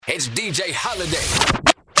It's DJ Holiday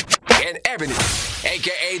and Ebony,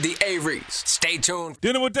 a.k.a. the Averys. Stay tuned.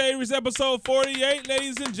 Dinner with the Averys, episode 48,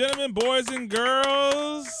 ladies and gentlemen, boys and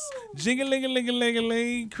girls.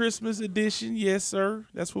 Jing-a-ling-a-ling-a-ling-a-ling, Christmas edition. Yes, sir.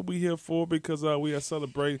 That's what we're here for because we are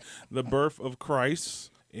celebrating the birth of Christ.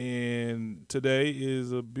 And today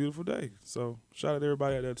is a beautiful day. So shout out to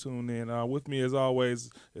everybody out there tuning in. With me, as always,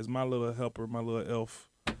 is my little helper, my little elf.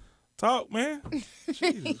 Talk, man.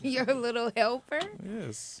 Your little helper?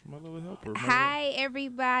 Yes, my little helper. Hi,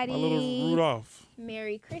 everybody. My little Rudolph.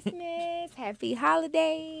 Merry Christmas. Happy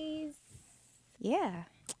holidays. Yeah.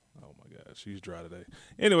 Oh, my God. She's dry today.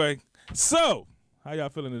 Anyway, so how y'all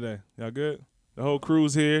feeling today? Y'all good? The whole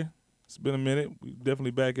crew's here. It's been a minute. We definitely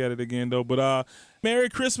back at it again, though. But Merry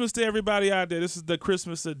Christmas to everybody out there. This is the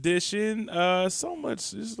Christmas edition. So much.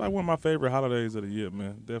 This is like one of my favorite holidays of the year,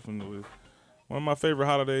 man. Definitely. One of my favorite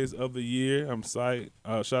holidays of the year. I'm psyched.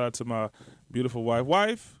 Shout out to my beautiful wife.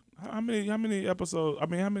 Wife, how many episodes? I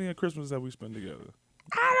mean, how many Christmases have we spent together?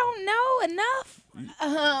 I don't know enough.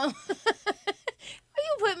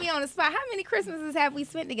 You put me on the spot. How many Christmases have we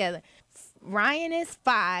spent together? Ryan is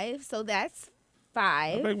 5, so that's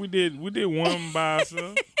 5. I think we did one by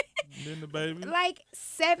ourselves. Then the baby. Like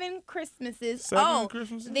 7 Christmases. 7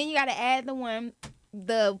 Christmases? Then you got to add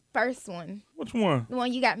the first one. Which one? The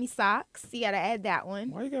one you got me socks. You got to add that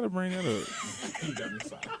one. Why you got to bring that up? You got me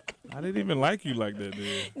socks. I didn't even like you like that, dude.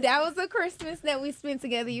 That was a Christmas that we spent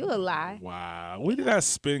together. You a lie. Wow. We did not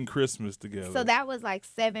spend Christmas together. So that was like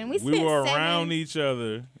 7. We were 7, around each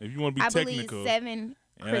other, if you want to be technical. I believe 7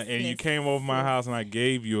 Christmas. And you came over my house and I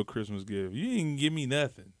gave you a Christmas gift. You didn't give me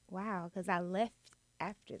nothing. Wow, because I left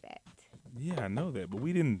after that. Yeah, I know that, but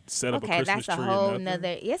we didn't set up a Christmas tree. Okay, that's a whole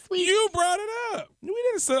nother. Yes, we. You brought it up. We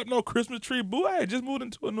didn't set up no Christmas tree. Boo, I had just moved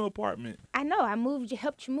into a new apartment. I know.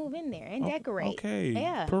 Helped you move in there and decorate. Okay.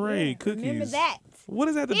 Yeah. Parade, cookies. Remember that. What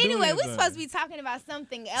is that to do? Anyway, we're supposed to be talking about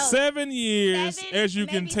something else. 7 years, as you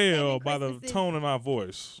can tell by the Christmases. tone of my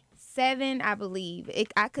voice. 7, I believe.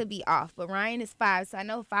 I could be off, but Ryan is 5, so I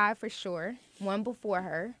know 5 for sure. 1 before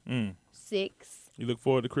her. 6. You look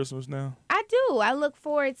forward to Christmas now? I do. I look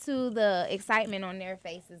forward to the excitement on their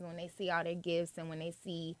faces when they see all their gifts and when they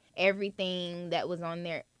see everything that was on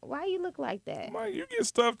there. Why you look like that? Mike, you get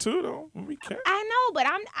stuff too, though. We can't. I know, but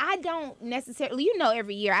I don't necessarily. You know,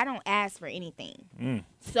 every year I don't ask for anything.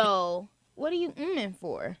 So what are you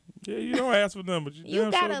for? Yeah, you don't ask for them, but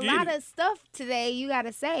you got a lot of stuff today. You got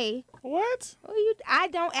to say what? Well, I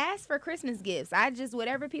don't ask for Christmas gifts. I just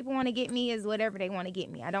whatever people want to get me is whatever they want to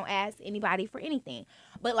get me. I don't ask anybody for anything.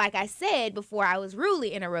 But like I said before, I was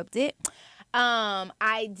rudely interrupted.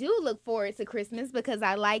 I do look forward to Christmas because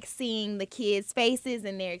I like seeing the kids' faces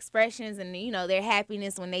and their expressions and their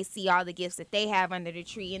happiness when they see all the gifts that they have under the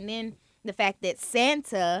tree, and then the fact that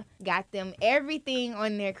Santa got them everything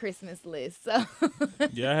on their Christmas list. So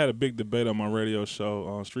yeah, I had a big debate on my radio show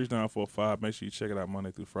on Streets 945. Make sure you check it out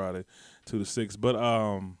Monday through Friday, 2 to 6. But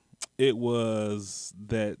it was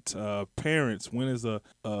that parents, when is a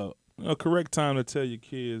correct time to tell your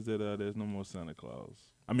kids that there's no more Santa Claus?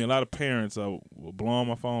 I mean, a lot of parents were blowing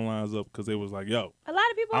my phone lines up because they was like, yo, a lot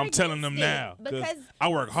of people I'm telling them now because I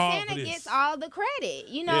work hard Santa for this. gets all the credit,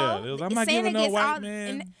 Yeah, I'm not giving no white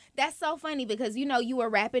man. And that's so funny because, you were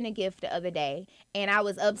wrapping a gift the other day, and I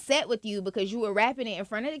was upset with you because you were wrapping it in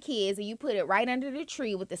front of the kids, and you put it right under the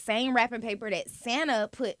tree with the same wrapping paper that Santa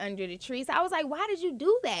put under the tree. So I was like, why did you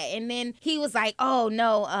do that? And then he was like, oh,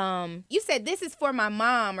 no, you said this is for my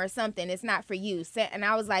mom or something. It's not for you. And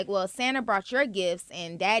I was like, well, Santa brought your gifts,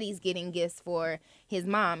 and Daddy's getting gifts for his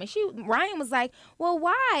mom. And Ryan was like, well,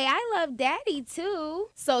 why? I love Daddy too.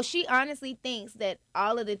 So she honestly thinks that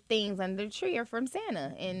all of the things under the tree are from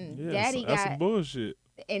Santa. And Daddy that's some bullshit.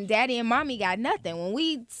 And Daddy and Mommy got nothing when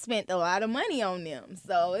we spent a lot of money on them.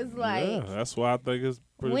 So it's like, yeah, that's why I think it's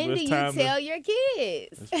pretty. When do you tell your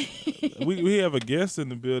kids? we have a guest in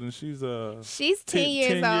the building. She's 10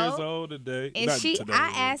 years old today. And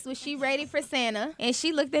I asked, was she ready for Santa? And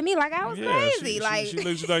she looked at me like I was crazy. She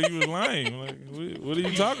looked like you was lying. Like, what are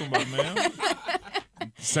you talking about, man?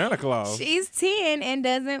 Santa Claus. She's 10 and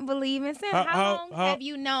doesn't believe in Santa. How long have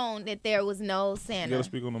you known that there was no Santa? You gotta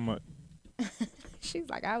speak on the mic. She's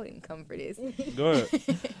like, I wouldn't come for this. Go ahead.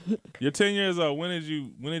 You're 10 years old. When did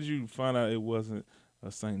you find out it wasn't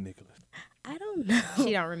a Saint Nicholas? I don't know.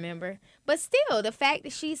 She don't remember. But still, the fact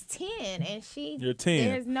that she's 10 and You're 10.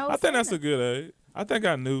 There's no I think that's a good age. I think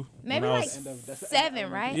I knew. Maybe like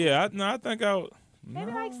 7, right? Yeah, I think I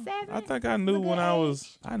Maybe like 7. I think I knew when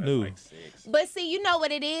I knew. But see, you know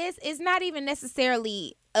what it is? It's not even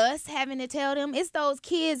necessarily us having to tell them. It's those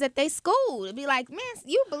kids at they school to be like, man,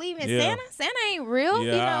 you believe in Santa? Santa ain't real,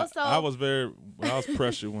 Yeah, you know. So I was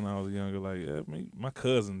pressured when I was younger. Like, my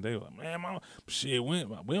cousin, they were like, man,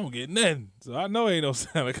 we don't get nothing. So I know ain't no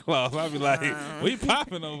Santa Claus. I be like, we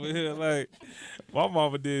popping over here. Like, my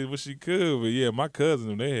mama did what she could, but yeah, my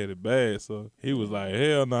cousin, they had it bad. So he was like,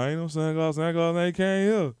 hell no, ain't no Santa Claus. Santa Claus ain't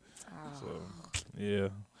came here. So yeah.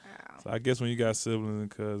 So I guess when you got siblings and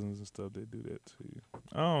cousins and stuff, they do that to you.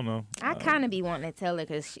 I don't know. I kind of be wanting to tell her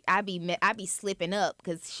because I be slipping up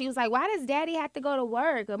because she was like, why does Daddy have to go to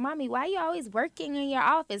work? Or Mommy, why you always working in your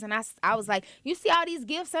office? And I was like, you see all these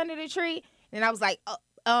gifts under the tree? And I was like,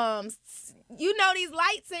 you know these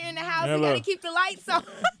lights are in the house. You gotta keep the lights on.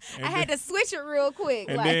 I had to switch it real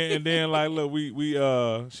quick. And then like look, we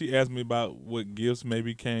she asked me about what gifts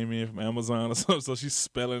maybe came in from Amazon or something, so she's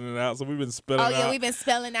spelling it out. So we've been spelling out. Oh yeah, we've been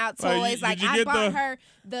spelling out toys. Like I bought her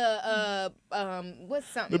the what's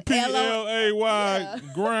something? The PLAY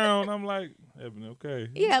ground. I'm like, okay.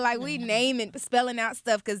 Yeah, like we naming, spelling out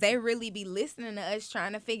stuff because they really be listening to us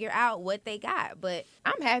trying to figure out what they got. But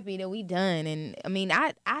I'm happy that we done. And I mean,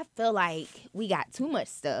 I feel like we got too much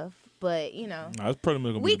stuff. But, you know, it's pretty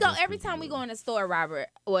much we go every time we go in the store, Robert,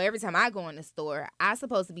 or every time I go in the store, I'm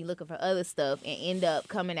supposed to be looking for other stuff and end up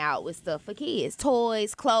coming out with stuff for kids,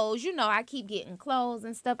 toys, clothes. You know, I keep getting clothes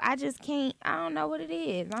and stuff. I just can't. I don't know what it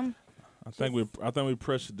is. I think we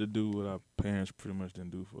pressured to do what our parents pretty much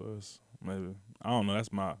didn't do for us. Maybe I don't know.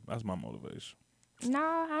 That's my motivation. No,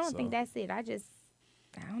 I don't think that's it. I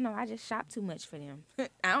don't know. I just shop too much for them.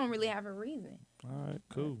 I don't really have a reason. All right,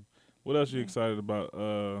 cool. What else you excited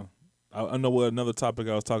about? I know what another topic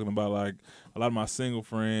I was talking about. Like a lot of my single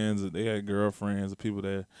friends, they had girlfriends, or people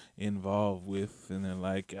they're involved with, and then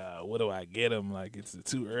like, what do I get them? Like, it's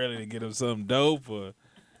too early to get them something dope, or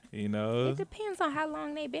you know. It depends on how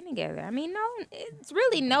long they've been together. I mean, it's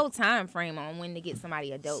really no time frame on when to get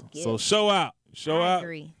somebody a dope gift. So show out. I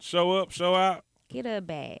agree. Show up, show out. Get a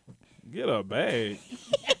bag. Get a bag.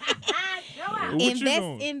 Show out.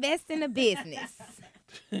 Invest in a business.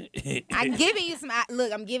 I'm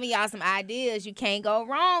giving y'all some ideas. You can't go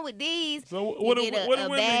wrong with these. So what you get a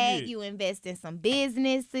bag. Get? You invest in some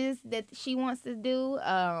businesses that she wants to do.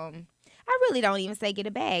 I really don't even say get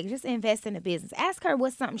a bag. Just invest in a business. Ask her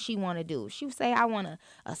what's something she want to do. She would say, I want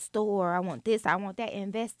a store. I want this. I want that.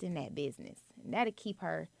 Invest in that business. And that'll keep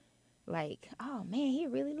her like, oh, man, he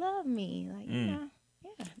really loved me. Like, you know,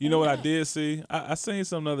 yeah. You know what I did see? I seen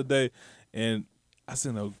something the other day, and I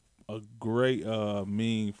seen a great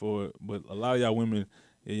meme for it, but a lot of y'all women,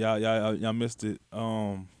 y'all missed it.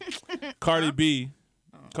 Cardi B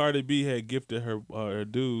had gifted her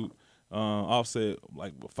dude Offset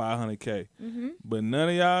like $500K, but none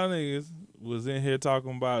of y'all niggas was in here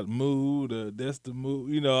talking about mood. That's the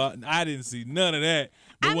mood. You know, I didn't see none of that.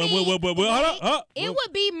 But it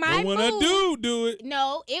would be my mood. When a dude do it,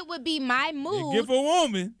 no, it would be my mood. Give a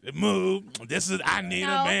woman the mood. I need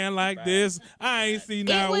a man like this. I ain't seen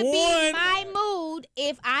not one. It would be my mood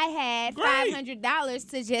if I had $500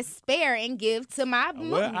 to just spare and give to my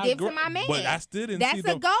to my man. But I still didn't see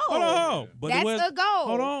That's a goal. Hold on. That's a goal.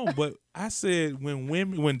 Hold on. But I said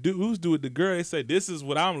when dudes do it, the girl, they say, this is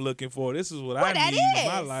what I'm looking for. This is what I need in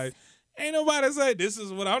my life. Ain't nobody say, this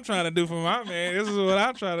is what I'm trying to do for my man. This is what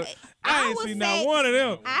I'm trying to. I ain't seen not one of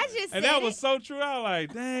them. I just and said that was so true. I was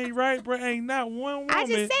like, dang, right, bro. Ain't not one woman. I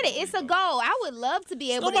just said it. It's a goal. I would love to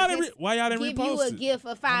be able to just why y'all didn't give repost you a it? gift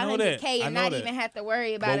of $500K and not even have to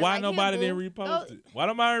worry about it. But why like nobody didn't repost it? Why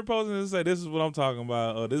nobody repost it and say, this is what I'm talking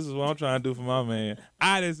about, or this is what I'm trying to do for my man?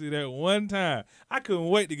 I didn't see that one time. I couldn't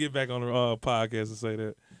wait to get back on the podcast and say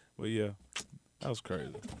that. But yeah, that was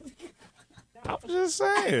crazy. I was just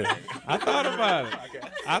saying. I thought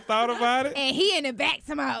about it. And he in the back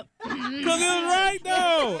somehow. Because it was right,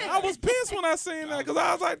 though. I was pissed when I seen that because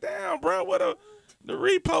I was like, damn, bro, what the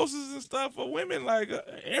reposts and stuff for women. Like,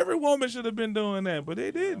 every woman should have been doing that, but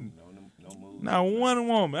they didn't. No not one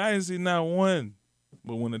woman. I didn't see not one.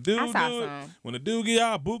 But when the dude when the dude get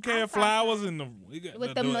y'all a bouquet of flowers and the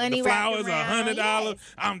money flowers $100, yes.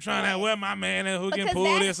 I'm trying to wear my man and who can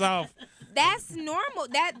pull this off. That's normal.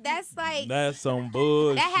 That's like that's some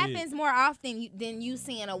bullshit. That happens more often than you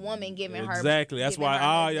seeing a woman giving her. Exactly. That's why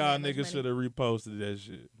all y'all niggas should have reposted that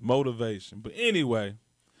shit. Motivation. But anyway,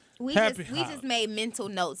 we just made mental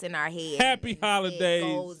notes in our head. Happy holidays.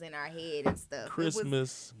 Goals in our head and stuff.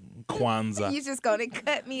 Christmas, Kwanzaa. You just gonna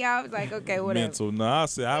cut me off? Like, okay, whatever. Mental. No, I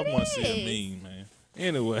said I want to see a meme, man.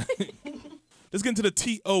 Anyway, let's get into the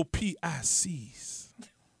TOPICs.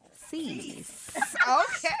 C's.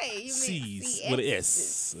 Okay. You C's with an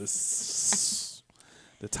S.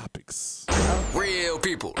 the topics. Real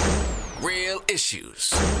people, real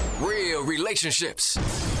issues, real relationships.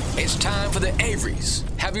 It's time for the Averys.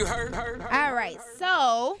 Have you heard? All right.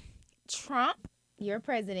 So, Trump, your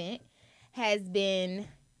president, has been,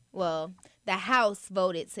 well, the House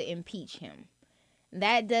voted to impeach him.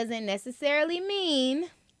 That doesn't necessarily mean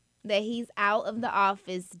that he's out of the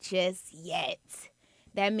office just yet.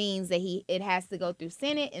 That means that it has to go through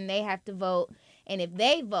Senate and they have to vote. And if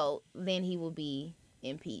they vote, then he will be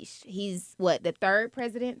impeached. He's the third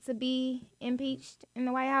president to be impeached in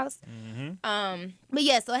the White House. Mm-hmm. But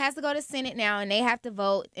yeah, so it has to go to Senate now and they have to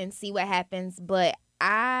vote and see what happens. But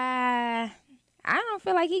I don't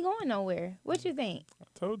feel like he's going nowhere. What you think? I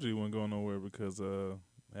told you he wasn't going nowhere because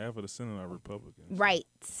half of the Senate are Republicans. Right.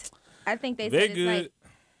 I think they They're said good. it's like,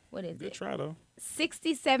 what is Good it? try, though.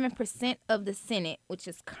 67% of the Senate, which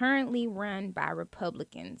is currently run by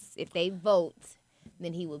Republicans, if they vote,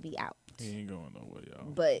 then he will be out. He ain't going nowhere,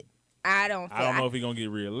 y'all. But I don't know if he's going to get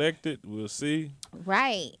reelected. We'll see.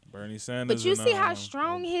 Right. Bernie Sanders. But you see how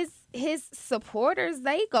strong his supporters,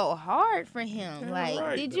 they go hard for him. Yeah, like,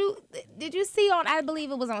 right. did you see on, I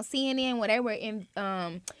believe it was on CNN where they were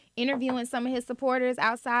interviewing some of his supporters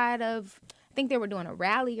outside of, I think they were doing a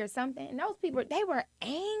rally or something. And those people, they were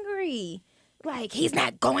angry. Like, he's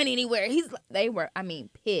not going anywhere. They were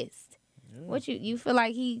pissed. Yeah. What you feel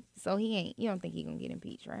like you don't think he gonna get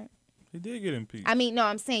impeached, right? He did get impeached. No,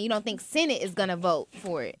 I'm saying you don't think Senate is gonna vote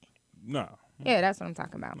for it. No. Yeah, that's what I'm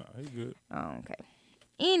talking about. No, he's good. Oh, okay.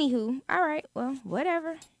 Anywho, all right, well,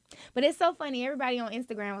 whatever. But it's so funny. Everybody on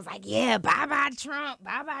Instagram was like, yeah, bye-bye Trump,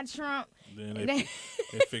 bye-bye Trump. Then they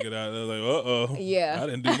figured out, they was like, uh-oh. Yeah. I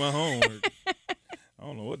didn't do my homework. I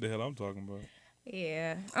don't know what the hell I'm talking about.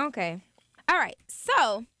 Yeah, okay. All right,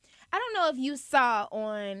 so I don't know if you saw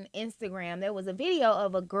on Instagram, there was a video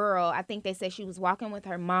of a girl. I think they said she was walking with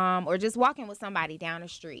her mom or just walking with somebody down the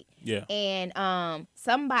street. Yeah. And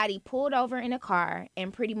somebody pulled over in a car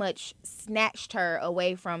and pretty much snatched her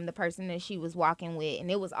away from the person that she was walking with. And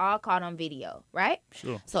it was all caught on video, right?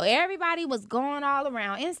 Sure. So everybody was going all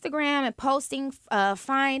around Instagram and posting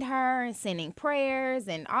find her and sending prayers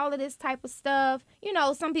and all of this type of stuff. You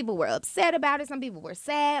know, some people were upset about it. Some people were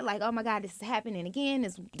sad. Like, oh, my God, this is happening again.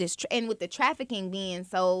 And with the trafficking being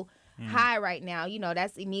so high right now, you know,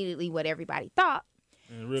 that's immediately what everybody thought.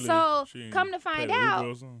 And really, so come to find out,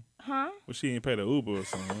 well, she ain't pay the Uber or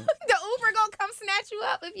something. the Uber gonna come snatch you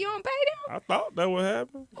up if you don't pay them? I thought that would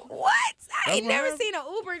happen. What? I ain't never seen an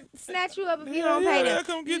Uber snatch you up if you don't pay them. They'll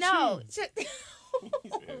come get you.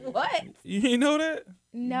 What? You ain't know that?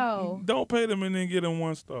 No. Don't pay them and then get them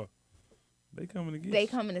 1 star. They coming to get you. They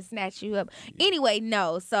coming to snatch you up. Anyway,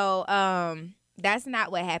 no. So that's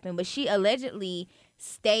not what happened. But she allegedly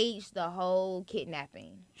staged the whole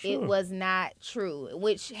kidnapping. Sure. It was not true,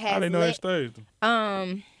 which has I didn't know they staged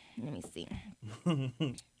them. Let me see.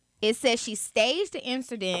 It says she staged the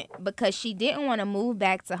incident because she didn't want to move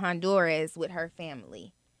back to Honduras with her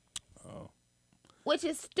family. Oh. Which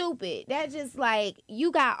is stupid. That just like,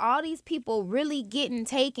 you got all these people really getting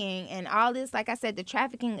taken and all this, like I said, the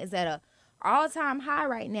trafficking is at a all-time high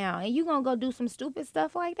right now. And you gonna go do some stupid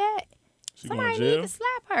stuff like that? She Somebody going to jail? need to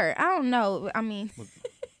slap her. I don't know.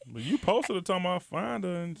 But you posted it talking about find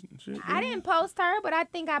her and shit. I didn't post her, but I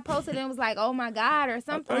think I posted and was like, oh my God, or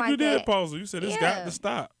something like that. you did post it. You said it's got to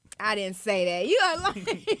stop. I didn't say that. You are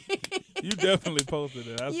lying. You definitely posted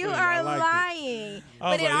it. You are lying.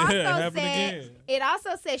 But it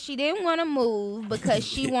also said she didn't want to move because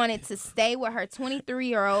she wanted to stay with her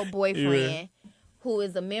 23-year-old boyfriend, who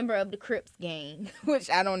is a member of the Crips gang,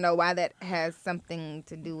 which I don't know why that has something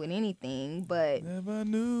to do with anything, but never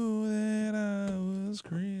knew that I was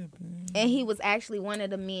crippin'. And he was actually one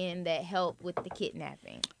of the men that helped with the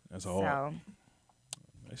kidnapping. That's all. So,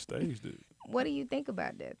 they staged it. What do you think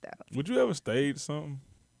about that, though? Would you ever stage something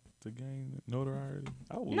to gain notoriety?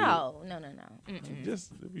 I would. No.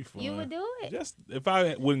 Just, it'd be fun. You would do it? Just, if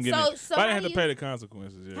I wouldn't get it. If I didn't have to pay the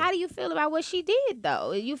consequences, yeah. How do you feel about what she did,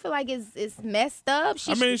 though? You feel like it's messed up?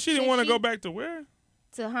 She didn't want to go back to where?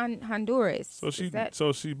 To Honduras. So she's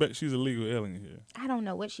a legal alien here. I don't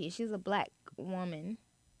know what she is. She's a black woman,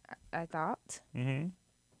 I thought. Mm-hmm.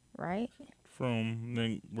 Right? From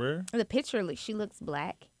then where? The picture, she looks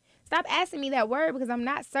black. Stop asking me that word because I'm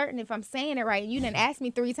not certain if I'm saying it right. And you didn't ask me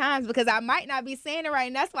 3 times because I might not be saying it right.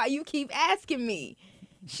 And that's why you keep asking me.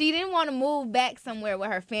 She didn't want to move back somewhere with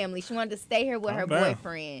her family. She wanted to stay here with her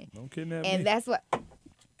boyfriend. Don't kidnap me. And that's what. All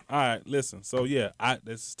right, listen. So, yeah,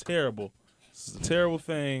 this is terrible. This is a terrible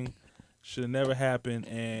thing. Should have never happened.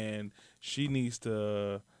 And she needs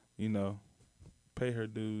to, pay her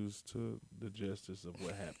dues to the justice of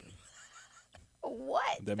what happened.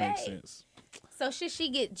 What? That makes sense. So should she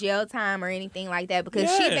get jail time or anything like that? Because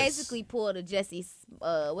she basically pulled a Jesse,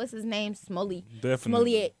 what's his name? Smollett.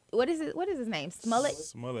 Definitely. Smollett. What is his name? Smollett?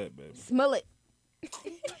 Smollett, baby. Smollett.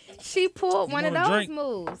 She pulled one of those drink?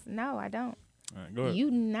 moves. No, I don't. All right, go ahead. You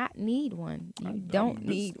not need one. You don't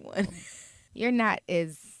need one. You're not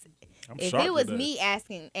as... If it was me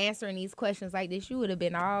answering these questions like this, you would have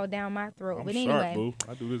been all down my throat. But anyway. Boo.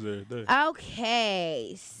 I do this every day.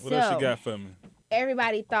 Okay, so... What else you got for me?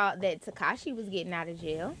 Everybody thought that Tekashi was getting out of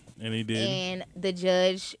jail. And he did. And the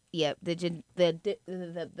judge, Oh, you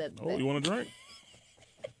want a drink?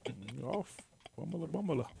 You off.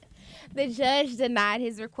 Bumbala. The judge denied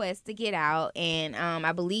his request to get out, and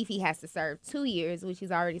I believe he has to serve 2 years, which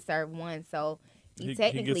he's already served 1, so he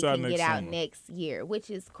technically can get out next year, which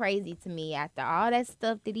is crazy to me after all that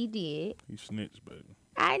stuff that he did. He snitched, baby.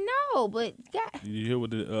 I know, but Did you hear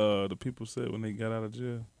what the people said when they got out of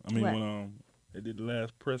jail? I mean, when they did the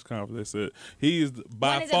last press conference, they said he is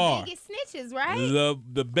by far one of the biggest snitches, right?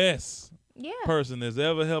 The best Yeah. person that's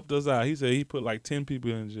ever helped us out. He said he put like 10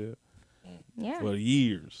 people in jail for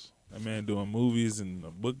years. That man doing movies and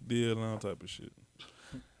a book deal and all type of shit.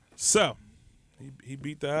 So, he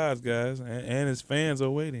beat the odds, guys, and his fans are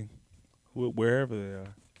waiting wherever they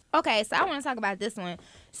are. Okay, so I want to talk about this one.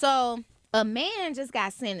 So, a man just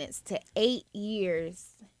got sentenced to 8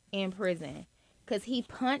 years in prison because he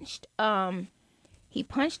punched a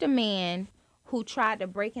man who tried to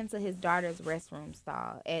break into his daughter's restroom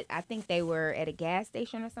stall. I think they were at a gas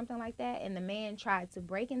station or something like that, and the man tried to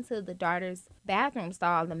break into the daughter's bathroom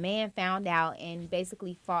stall. The man found out and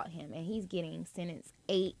basically fought him, and he's getting sentenced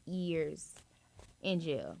 8 years in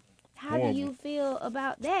jail. How do you feel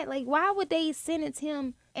about that? Like, why would they sentence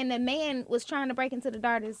him and the man was trying to break into the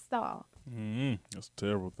daughter's stall? That's a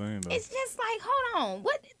terrible thing, though. It's just like, hold on.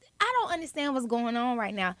 What? I don't understand what's going on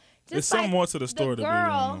right now. There's something more to the story. The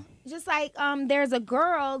girl, just like there's a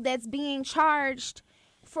girl that's being charged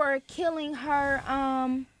for killing her.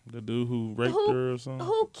 The dude who raped her or something.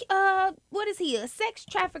 What is he? A sex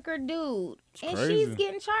trafficker dude, and crazy. she's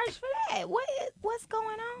getting charged for that. What's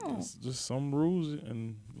going on? It's just some rules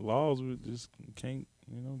and laws we just can't,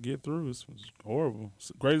 get through. It's horrible.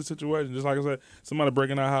 It's a crazy situation. Just like I said, somebody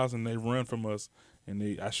break in our house and they run from us,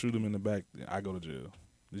 and I shoot them in the back. I go to jail.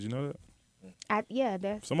 Did you know that?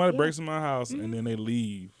 Somebody breaks in my house and then they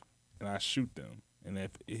leave, and I shoot them, and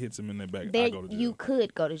if it hits them in their back, I go to jail. You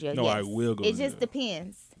could go to jail. No, yes. I will go to jail. It just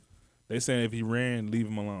depends. They saying if he ran, leave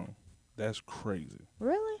him alone. That's crazy.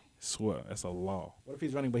 Really? I swear, that's a law. What if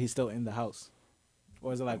he's running but he's still in the house?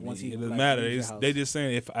 Or is it like once he? It doesn't matter. They just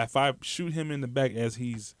saying if I shoot him in the back as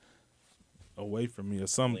he's away from me or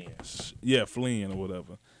something, fleeing or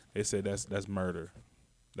whatever, they said that's murder.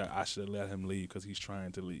 That I should let him leave because he's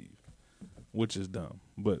trying to leave, which is dumb.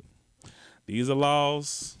 But these are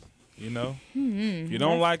laws, If you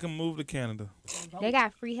don't like them, move to Canada. They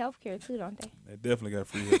got free healthcare too, don't they? They definitely got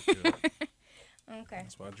free healthcare. Okay.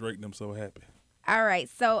 That's why Drake them so happy. All right,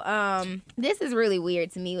 so this is really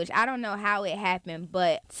weird to me, which I don't know how it happened,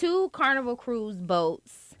 but 2 Carnival Cruise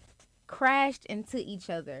boats crashed into each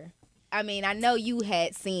other. I mean, I know you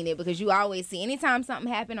had seen it because you always see anytime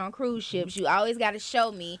something happened on cruise ships, you always got to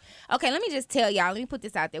show me. Okay, let me just tell y'all. Let me put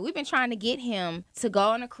this out there. We've been trying to get him to go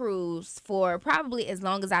on a cruise for probably as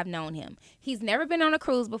long as I've known him. He's never been on a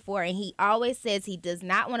cruise before, and he always says he does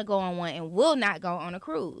not want to go on one and will not go on a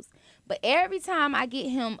cruise. But every time I get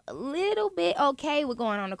him a little bit okay with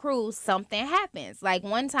going on a cruise, something happens. Like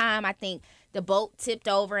one time, I think the boat tipped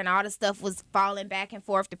over and all the stuff was falling back and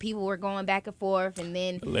forth. The people were going back and forth, and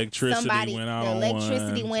then the electricity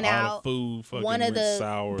went out. Food one of the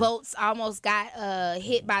sour. Boats almost got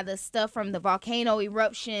hit by the stuff from the volcano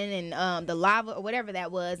eruption and the lava or whatever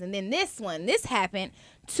that was. And then this happened.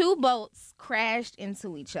 2 boats crashed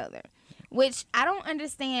into each other, which I don't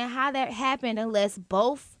understand how that happened unless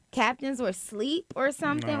both captains were asleep or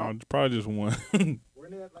something. No, probably just one.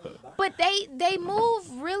 But they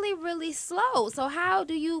move really, really slow. So how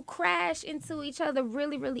do you crash into each other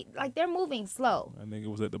really, really? Like, they're moving slow. I think it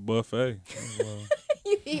was at the buffet.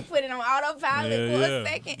 You put it on autopilot for a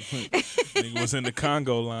second. It was in the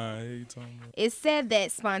Congo line. It said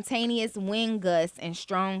that spontaneous wind gusts and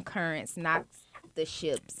strong currents knocked the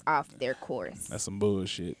ships off their course. That's some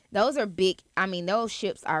bullshit. Those are big. I mean, those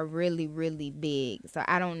ships are really, really big. So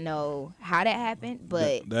I don't know how that happened,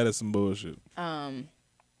 but that is some bullshit.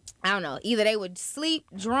 I don't know. Either they would sleep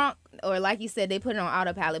drunk, or like you said, they put it on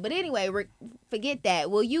autopilot. But anyway, forget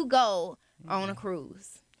that. Will you go on a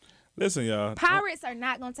cruise? Listen, y'all. Pirates are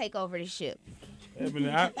not gonna take over the ship.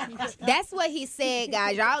 That's what he said,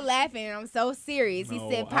 guys. Y'all laughing, and I'm so serious. He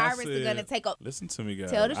said pirates are gonna take a. Listen to me,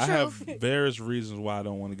 guys. Tell the I have truth. various reasons why I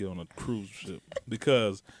don't want to get on a cruise ship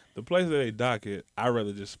because the place that they dock at, I'd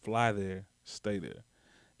rather just fly there, stay there.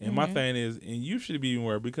 And my thing is, and you should be even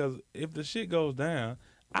worried because if the shit goes down,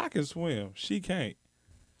 I can swim. She can't.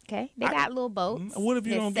 Okay, they got little boats. What if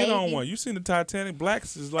you don't get on one? You seen the Titanic?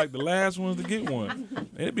 Blacks is like the last ones to get one.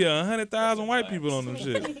 It'd be 100,000 white people on them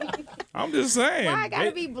shit. I'm just saying. Why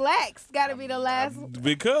gotta be blacks? Gotta be the last.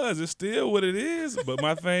 Because it's still what it is. But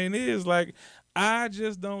my thing is, like, I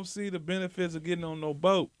just don't see the benefits of getting on no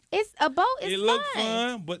boat. It's a boat. It's It looked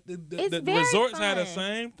fun, but the very resorts had the fun.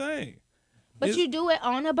 same thing. But you do it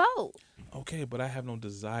on a boat. Okay, but I have no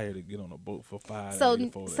desire to get on a boat for 5 So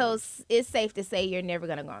days. 4 days. so it's safe to say you're never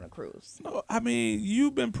gonna go on a cruise. No, I mean,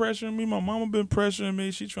 you've been pressuring me. My mama been pressuring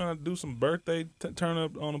me. She trying to do some birthday turn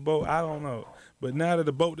up on a boat. I don't know. But now that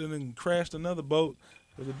the boat done crashed another boat,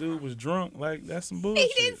 because the dude was drunk, like, that's some bullshit.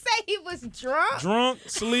 He didn't say he was drunk. Drunk,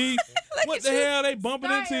 sleep. What the hell they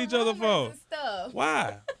bumping into each other for? Stuff.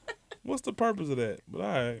 Why? What's the purpose of that? But all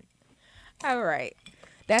right. All right.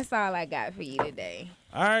 That's all I got for you today.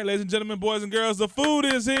 All right, ladies and gentlemen, boys and girls, the food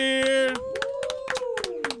is here.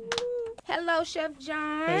 Hello, Chef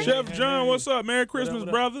John. Hey. Chef John, what's up? Merry Christmas, What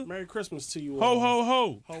up? brother. Merry Christmas to you Ho, all. ho,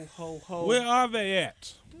 ho. Ho, ho, ho. Where are they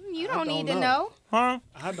at? You don't need to know. know. Huh?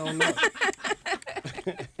 I don't know.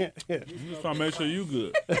 Just trying to make sure you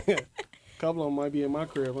good. A couple of them might be in my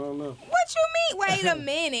crib. I don't know. What you mean? Wait a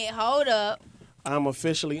minute. Hold up. I'm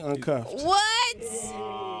officially uncuffed. What? Yep.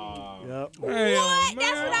 Hell, What? man.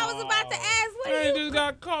 That's what I was about to ask. What Man, do you? just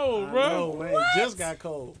got cold, I bro. know, man. It just got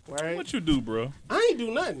cold, right? What you do, bro? I ain't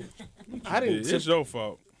do nothing. I didn't. It's your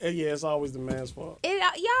fault. Yeah, it's always the man's fault. Y'all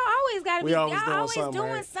always gotta We be. always Y'all doing always something,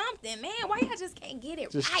 doing right? something, man. Why y'all just can't get it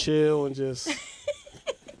Just right? chill and just.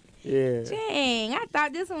 Yeah. Dang, I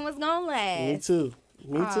thought this one was gonna last. Me too.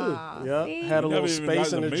 Me too. Aw, Yep. see? Had a You little never even space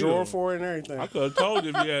got in the the meal. drawer for it and everything. I could have told you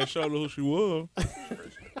if you had showed her who she was.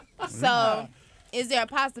 So, is there a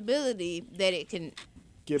possibility that it can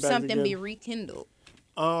Get back something be together. rekindled?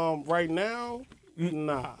 Right now,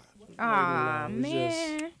 nah. Aw, It's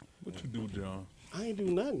man. What you do, John? I ain't do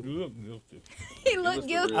nothing. You look guilty. He looked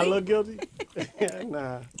guilty. I look guilty.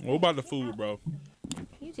 Nah. What about the food, bro?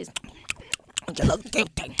 You just you look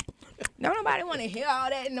guilty. Don't nobody want to hear all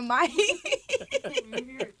that in the mic.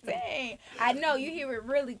 Dang. I know, you hear it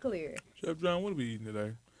really clear. Chef John, what are we eating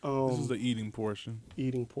today? This is the eating portion.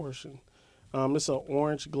 Eating portion. This is an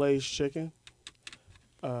orange glazed chicken.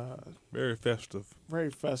 Very festive. Very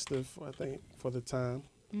festive, I think, for the time.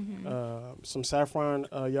 Some saffron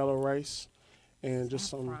yellow rice, and just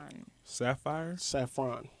some Sapphire?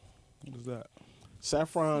 saffron. What is that?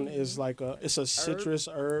 Saffron is like it's a citrus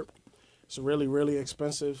herb. It's really, really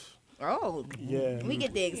expensive. Oh, Yeah. we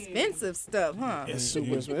get the expensive stuff, huh? It's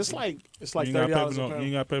super expensive. It's like You ain't $30 got a to pay pound. you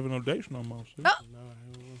ain't got to pay for no dates no more. See?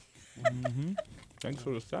 Oh. Thanks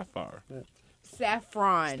for the sapphire.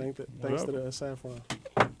 Saffron. Thanks to the saffron.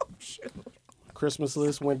 Christmas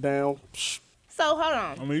list went down. So, hold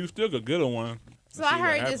on. I mean, you still could get a one. So, I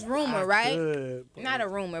heard this rumor, right? Good. Not a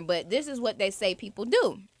rumor, but this is what they say people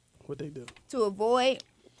do What they do? to avoid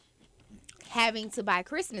having to buy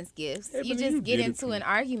Christmas gifts. Hey, You but just you get did it into for an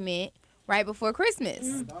argument right before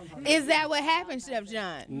Christmas. Is that what happened, Chef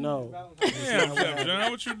John? No. Damn, Chef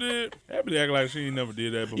John, what you did? Everybody act like she ain't never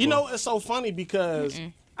did that before. You know, it's so funny because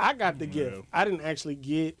I got the gift. I didn't actually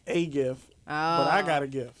get a gift, but I got a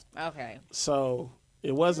gift. Okay. So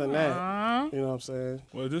it wasn't that. You know what I'm saying?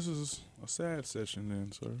 Well, this is a sad session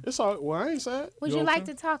then, sir. It's all. Well, I ain't sad. Would You you like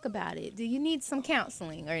okay? to talk about it? Do you need some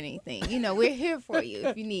counseling or anything? You know, we're here for you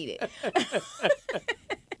if you need it.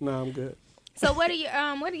 No, I'm good. So what are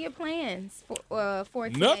your plans for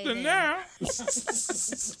today? Nothing then? now.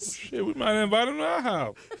 Shit, we might invite him to our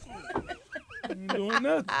house. Ain't doing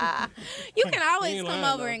nothing. You can always ain't come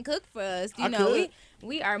lying, over though. and cook for us. You I know, could.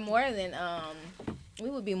 we are more than we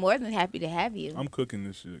would be more than happy to have you. I'm cooking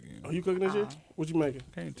this shit again. Are you cooking this year? What you making?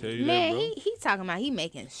 Can't tell you Man, that, bro. he talking about he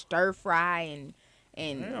making stir fry and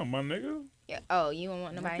Damn, my nigga. oh, you don't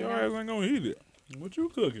want nobody to Your ass know? ain't gonna eat it. What you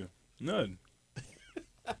cooking? Nothing.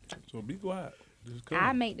 So be quiet. Just cook.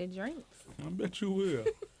 I make the drinks. I bet you will.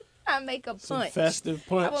 I make a Some punch. festive I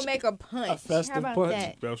punch. will make a punch. A festive How about punch.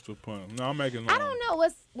 that? Best of punch. No, I'm making. I don't know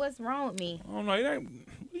what's wrong with me. I don't know. It ain't,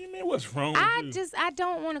 what do you mean? What's wrong with you? I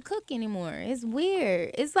don't want to cook anymore. It's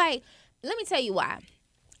weird. It's like, let me tell you why.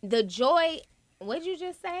 The joy. What'd you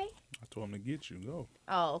just say? I told him to get you. Go.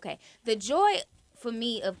 Oh, okay. The joy for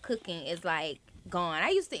me of cooking is like gone. I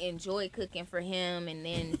used to enjoy cooking for him, and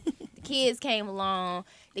then the kids came along.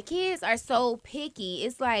 The kids are so picky.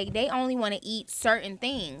 It's like they only want to eat certain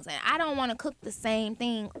things. And I don't want to cook the same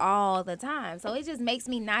thing all the time. So it just makes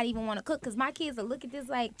me not even want to cook because my kids will look at this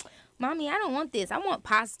like, Mommy, I don't want this. I want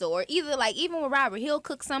pasta. Or either like, even with Robert, he'll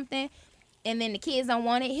cook something and then the kids don't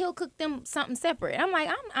want it. He'll cook them something separate. I'm like,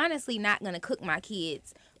 I'm honestly not going to cook my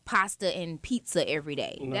kids pasta and pizza every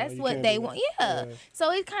day. No, that's you what can't they do want. that. Yeah.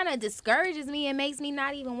 So it kind of discourages me and makes me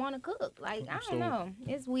not even want to cook. Like, I So- don't know.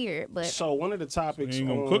 It's weird, but So one of the topics You ain't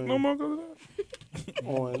gonna on, cook no more? 'Cause of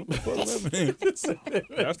on that?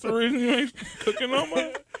 That's the reason you ain't cooking no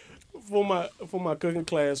more? for my cooking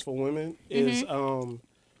class for women is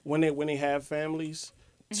when they have families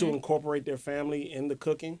to incorporate their family in the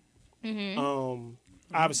cooking.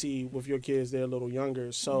 Obviously, with your kids, they're a little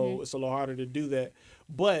younger, so it's a little harder to do that.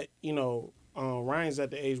 But Ryan's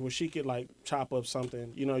at the age where she could like chop up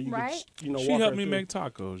something. You Right. could She walk helped her me through. make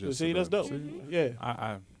tacos. See, yesterday. that's dope. See? Yeah,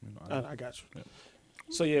 I got you. Yeah.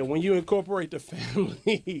 So yeah, when you incorporate the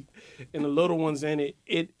family and the little ones in it,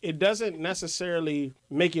 it doesn't necessarily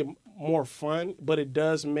make it more fun, but it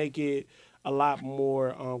does make it a lot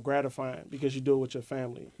more gratifying because you do it with your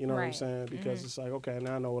family. You know what I'm Right. saying? Because it's like, okay,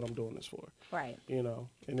 now I know what I'm doing this for. right. And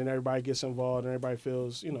then everybody gets involved and everybody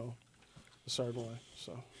feels, a certain way.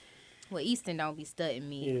 So Well, Easton don't be studying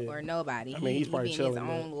me Yeah. or nobody. I mean, he's he probably be in his chilling,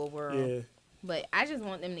 own but- little world. yeah, But I just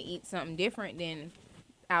want them to eat something different than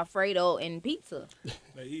Alfredo and pizza.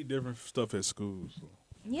 They eat different stuff at school. So.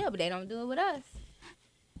 Yeah, but they don't do it with us.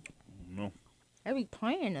 No. They be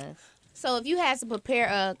playing us. So if you had to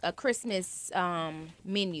prepare a Christmas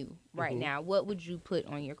menu right now, what would you put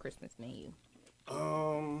on your Christmas menu?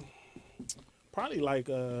 probably like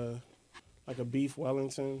a beef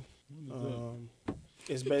Wellington.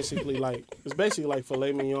 It's basically like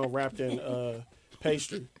filet mignon wrapped in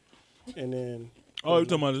pastry, and then Oh, you're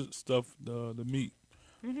talking about the stuff, the meat.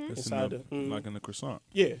 That's Inside in the, like in the croissant.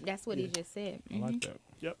 yeah, That's what he just said. I like that.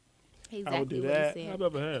 yep, Exactly would do what that. he I've said.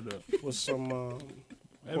 never had that. with some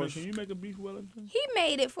Hey, man, can you make a beef Wellington? He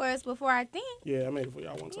made it for us before, I think. yeah, I made it for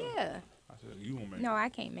y'all one time. Yeah. I said, you won't make No, I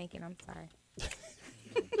can't make it. I'm sorry. it.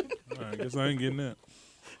 All right, I guess I ain't getting that.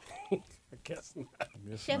 I guess not.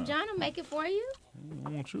 Guess Chef not. John will make it for you. I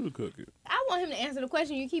want you to cook it. I want him to answer the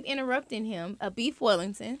question. You keep interrupting him. A beef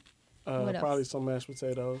Wellington. What else? Probably some mashed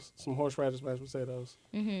potatoes, some horseradish mashed potatoes,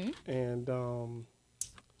 Mm-hmm. and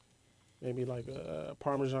maybe like a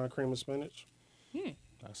Parmesan cream and spinach.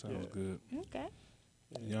 That sounds Yeah. good. Okay.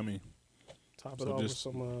 Yummy. Top it So off with just-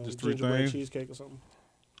 some just three gingerbread things? cheesecake or something.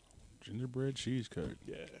 Gingerbread cheesecake.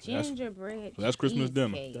 Yeah, That's- Gingerbread. so that's Christmas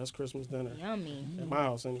dinner. cheesecake. that's Christmas dinner Yummy. at my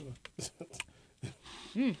house anyway.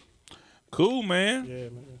 Cool, man. Yeah,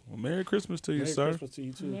 man. Well, Merry Christmas to you, Merry sir. Christmas to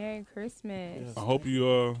you too. Merry Christmas. Yes. I hope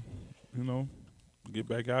you, get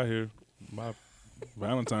back out here by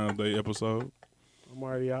Valentine's Day episode. I'm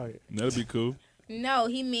already out here. That'd be cool. No,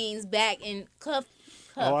 he means back in cuff.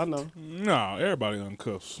 Oh, I know. No, everybody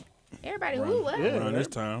uncuffs Everybody, Right. who what? Yeah. around this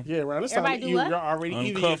time. Yeah, around this Everybody time do what? you're already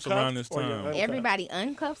either Uncuffed you're around cuffed this or you're time. uncuffed. Everybody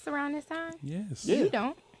uncuffs around this time? Yes. Yeah. You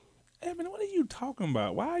don't. Evan, what are you talking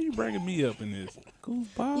about? Why are you bringing me up in this?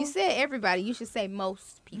 Goofball. You said everybody. You should say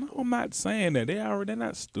most people. No, I'm not saying that. They're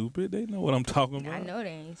not stupid. They know what I'm talking about. I know they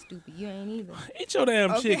ain't stupid. You ain't either. Eat your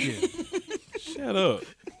damn Okay. chicken. Shut up.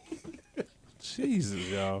 Jesus,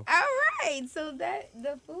 y'all. All right. So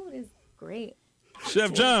the food is great.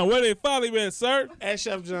 Chef John, where they follow you at, sir? At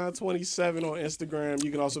Chef John 27 on Instagram.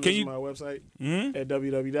 You can also Can visit you- my website Hmm? at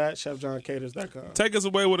www.chefjohncaters.com. Take us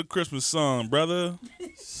away with a Christmas song, brother.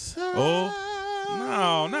 Oh,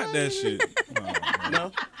 no, not that shit.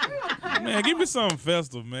 No? Man, give me something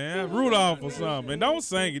festive, man. Rudolph or something. And don't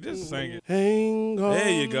sing it. Just sing it. Hang on, There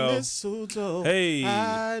you go. mistletoe. Hey.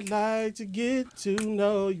 I'd like to get to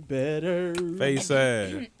know you better. Face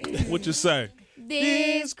sad. What you say?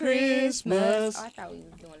 This Christmas. Oh, I thought we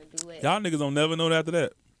was doing a duet. Y'all niggas don't never know that after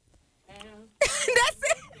that. That's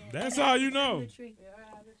it. That's all you know.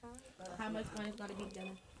 How much fun is gonna be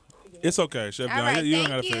done? It's okay, Chef All John. right, You don't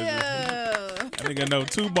thank gotta finish this. you. That nigga know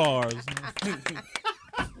 2 bars.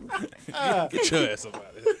 Get your ass up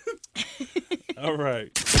out of here. All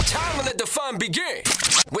right. Time to let the fun begin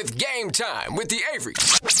with Game Time with the Avery.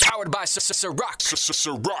 Powered by Ciroc.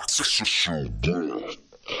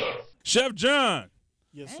 Chef John,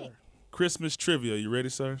 Yes, sir. Christmas trivia. You ready,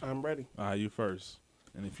 sir? I'm ready. All right, you first.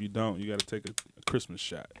 And if you don't, you got to take a Christmas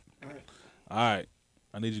shot. All right. All right.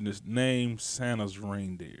 I need you to name Santa's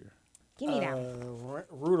reindeer. Give me that.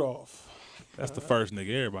 Rudolph, That's the first nigga.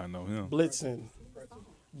 Everybody know him. Blitzen,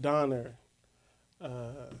 Donner,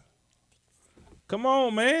 Come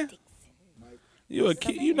on, man. You a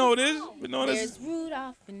kid. You know this. You know There's this.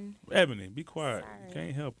 Rudolph and Ebony, be quiet. Sorry. You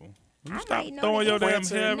can't help him. You I stop might know throwing the your damn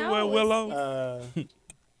answer. hair No, everywhere, it's- Willow.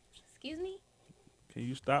 Excuse me? Can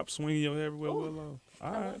you stop swinging your hair everywhere, Willow?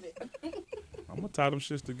 All right. I'm going to tie them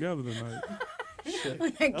shits together tonight.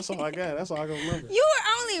 That's all I got. That's all I can remember. You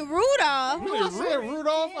were only Rudolph. I said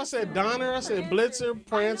Rudolph. I said Donner. I said Blitzer,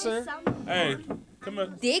 Prancer. Hey, come here.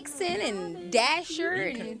 Dixon and Dasher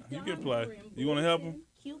and You can play. You want to help him?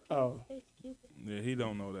 Oh, Yeah, he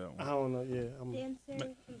don't know that I one. don't know. Yeah,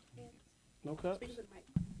 no cups.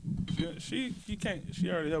 She can't. She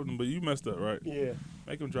already helped him, but you messed up, right? Yeah.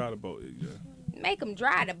 Make him dry the boat. Yeah. make them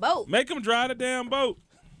dry the boat. Make him dry the damn boat.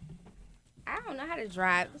 I don't know how to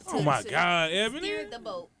drive. Oh my God, Ebony! Steer the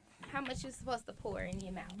boat. How much you supposed to pour in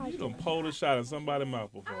your mouth? You done pulled a shot in somebody's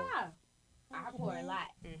mouth before. I pour a lot.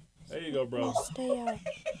 There you go, bro.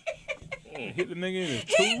 Hit the nigga in his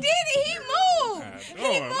He tooth. did it. He moved.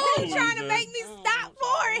 God He darn, moved move, trying to EJ. make me stop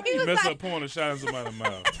pouring. He You was messed like, up pouring a shot in somebody's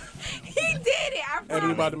mouth. he did it. I promise.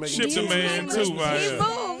 Everybody make Ship the man too, right He here.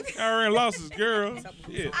 moved. I already lost his girl.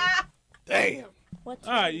 Shit. Damn. All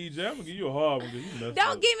right, EJ, I'm gonna give you a hard one. 'Cause you messed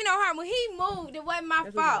Don't up. give me no harm. When he moved, it wasn't my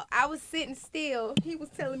fault. I was sitting still. He was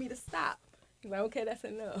telling me to stop. I was like, okay, that's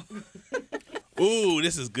enough. Ooh,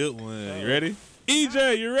 this is a good one. You ready?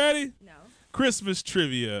 EJ, you ready? No. Christmas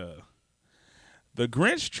trivia. The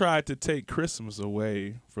Grinch tried to take Christmas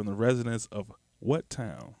away from the residents of what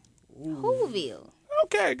town? Whoville.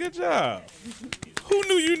 Okay, good job. Who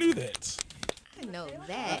knew you knew that? I know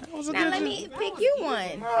that. was a Now good let me pick you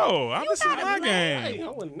one. No, this is my gotta game. Hey, I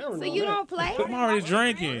would never So know you that. don't play? I'm already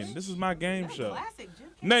drinking. This is my game show.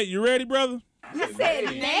 Nate, you ready, brother? You said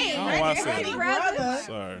name. Oh, I said Ready, it. brother?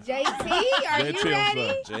 Sorry. JT, are JT, you what's ready?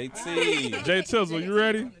 up? JT. Jay Tizzle, you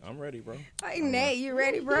ready? I'm ready, bro. Hey, Nate, you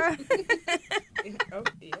ready, bro? Don't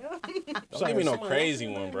give me no crazy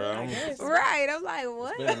one, bro. Right. I'm like, It's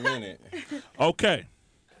what? been a minute. Okay.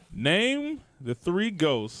 Name the three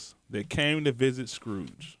ghosts that came to visit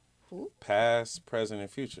Scrooge. Past, present, and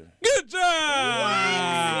future. Good job! I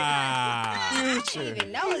didn't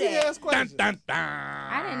even know that. Dun, dun, dun.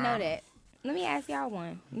 I didn't know that. Let me ask y'all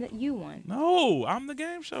one. You one. No, I'm the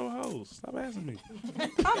game show host. Stop asking me.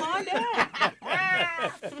 Come on, Dad.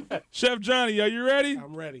 Chef Johnny, are you ready?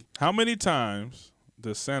 I'm ready. How many times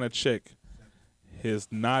does Santa check his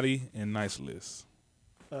naughty and nice list?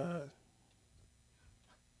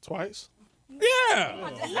 Twice. Yeah.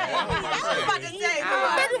 I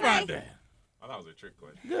Think about that. Oh, that was a trick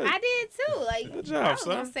question. Good. did too. Like, Good I job, was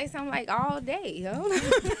gonna sir. say something like all day, yo.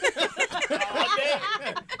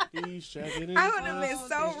 He's checking in. I would have been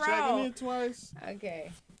so He's checking wrong. in twice.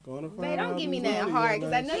 Okay. Gonna find Babe, don't out give me who's nothing really hard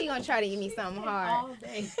because I nice. know you're gonna try to give me something hard. All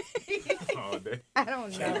day. I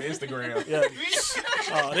don't know. Instagram. Yeah.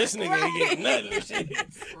 Oh, this nigga ain't getting nothing.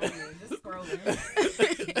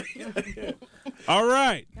 All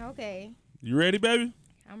right. Okay. You ready, baby?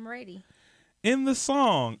 I'm ready. In the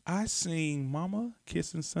song, I sing Mama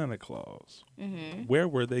Kissing Santa Claus. Mm-hmm. Where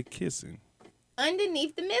were they kissing?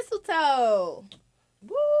 Underneath the mistletoe.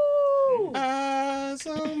 Woo! I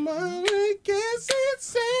saw mommy kissing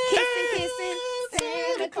Santa. Kissing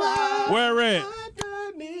Santa Claus. Where at?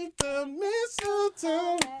 Underneath the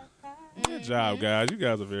mistletoe. Good job, guys. You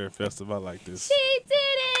guys are very festive. I like this. She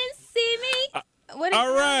didn't see me. What is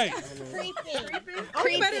All right.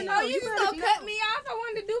 Creeping. Oh, you just gonna cut me off? I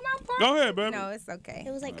wanted to do my part. Go ahead, baby. No, it's okay.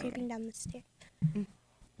 It was like creeping down the stairs. You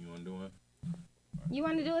want to do it? You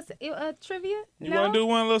want to do a trivia? You want to do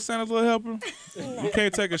one, little Santa's little helper? You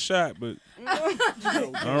can't take a shot, but.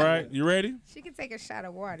 All right. You ready? She can take a shot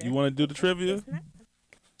of water. You want to do the trivia?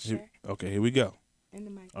 Sure. Okay, here we go.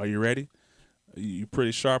 Are you ready? You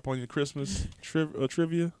pretty sharp on your Christmas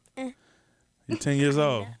trivia? You're 10 years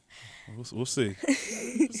old. We'll see.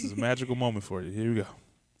 This is a magical moment for you. Here we go.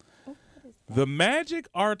 The magic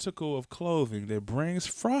article of clothing that brings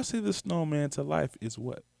Frosty the Snowman to life is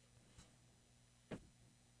what?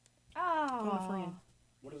 Oh.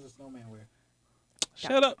 What does a snowman wear?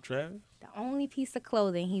 Shut up, Travis. The only piece of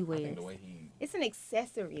clothing he I wears. think the way he... It's an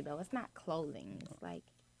accessory though. It's not clothing. It's like,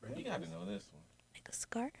 You got to know this one. Like a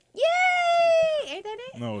scarf? yay! Ain't that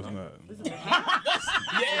it? No, it's not.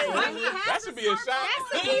 That should be a shot.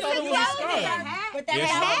 That's a piece of clothing. But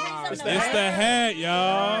Yes, it's the hat,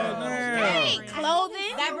 y'all. Damn. That ain't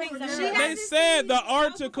clothing. That brings them They said the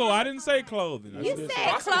article. I didn't say clothing. I You said-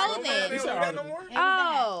 said clothing.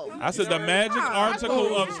 Oh. I said the magic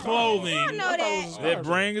article of clothing I know that. that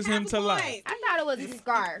brings him to life. I thought it was a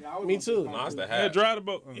scarf. Me too. No, it's the Yeah, hat. dry the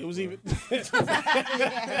boat. It was even.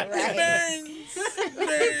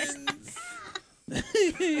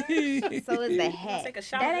 So it's a hat.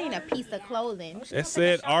 That ain't a piece of clothing. It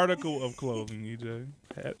said article of clothing, EJ.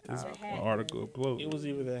 Hat is an article of clothing. It was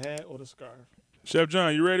either the hat or the scarf. Chef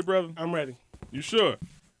John, you ready, brother? I'm ready. You sure?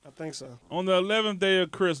 I think so. On the 11th day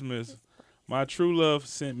of Christmas, my true love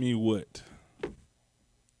sent me what?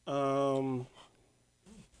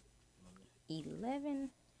 11.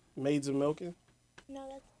 Maids of Milking. No,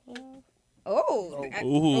 that's Oh.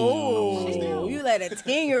 Ooh. You let a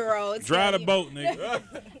 10-year-old Dry the boat, nigga.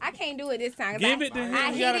 I can't do it this time. 'cause Give it to him. I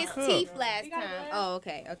You hit gotta his cook. teeth last time. Oh,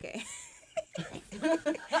 okay.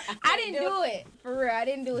 I didn't do it. For real, I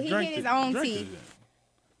didn't do it. He hit his own teeth.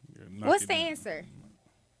 What's the answer?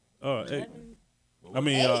 8. I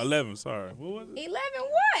mean, 11, sorry. What was it? 11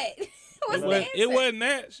 what? What's the answer? It wasn't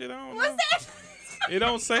that. Shit, I don't know. What's that? It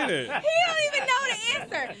don't say that. He don't even know the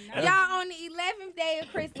answer. Y'all, on the 11th day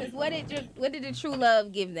of Christmas, what did the true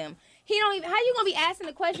love give them? He don't even. How you gonna be asking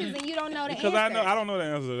the questions and you don't know the Because answer? I don't know the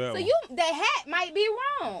answer to that So one. the hat might be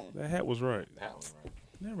wrong. The hat was right.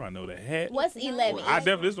 Everybody know the hat. What's 11? I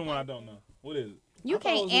definitely, this is the one I don't know. What is it? You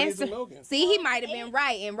thought it can't was Maids of answer. Milking. See, he might have been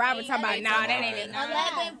right, and Robert talking about, nah, that ain't it.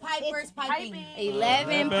 11 pipers piping.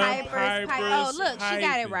 11 pipers Pipers piping. Oh, look, she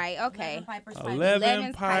got it piping. right. Okay.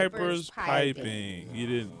 11 pipers pipers piping. You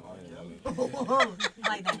didn't. I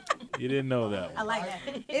like that. You didn't know that I one. like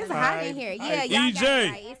that. It's hot in here. Yeah, y'all got EJ.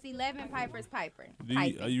 it right. It's 11 pipers piping.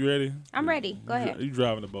 Are you ready? I'm ready. Go ahead. You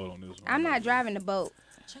driving the boat on this one? I'm not driving the boat.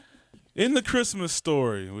 In the Christmas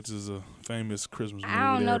Story, which is a famous Christmas movie,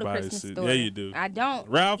 I don't know the everybody Christmas sees. story. Yeah, you do. I don't.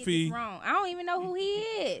 Ralphie. Get this wrong. I don't even know who he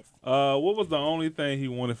is. What was the only thing he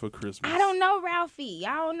wanted for Christmas? I don't know Ralphie.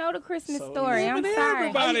 I don't know the Christmas story. I'm sorry.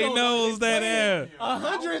 Everybody knows that ass.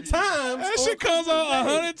 100 times. That shit comes on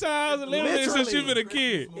 100 times and literally since Literally. you've been a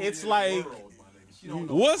kid. It's like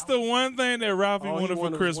What's the one thing that Ralphie All he wanted for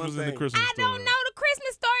wanted was Christmas one in the thing. Christmas I Story? don't know the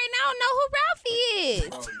Christmas story, and I don't know who Ralphie is.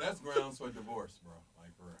 Bro, that's grounds for divorce, bro.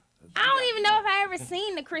 Like, for real. I don't even know if I ever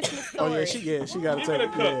seen the Christmas story. oh yeah, she got to Give take it a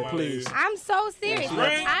it. cup, Yeah, my please. nigga. I'm so serious.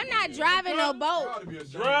 Right. I'm not driving no boat.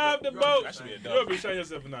 Drive the boat. That should be a You'll be showing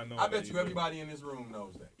yourself for not knowing I that bet you either. everybody in this room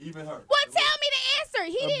knows that. Even her. Well, tell me the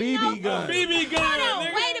answer. He didn't know. BB gun. BB gun, Hold on,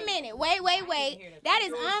 nigga. wait a minute. Wait. That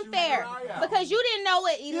is unfair because you didn't know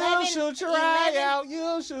what 11. You'll shoot your eye 11 out.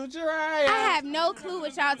 You'll shoot your eye I out. have no clue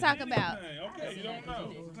what y'all talk about. Okay, you don't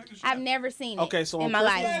know. Take a shot. I've never seen it Okay, so in on my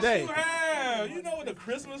Christmas life. Day. You have. You know what the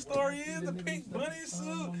Christmas Story is? The pink bunny suit.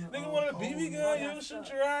 Nigga wanted a BB gun. You'll shoot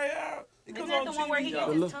your eye out. It Isn't comes that on the one where he TV.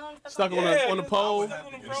 gets his tongue Stuck on? on the pole. Stuck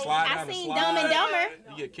on the You pole. slide I down the seen slide. Dumb and Dumber.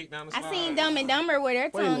 You get kicked down the I slide. seen Dumb and Dumber where their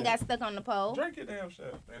a tongue minute. got stuck on the pole. Drink your damn shot.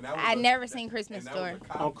 And that was I a- never seen Christmas and that was Story.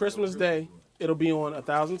 a cop. On Christmas Day, it'll be on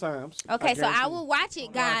 1,000 times. Okay, so I guarantee will watch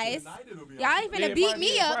it, guys. Tonight it'll be Y'all on ain't Yeah, finna beat probably-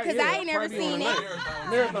 me up probably- because yeah, I ain't never probably seen on it.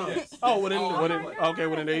 Marathon. Marathon. Oh, well, okay,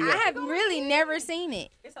 well, then there you I go. have really never seen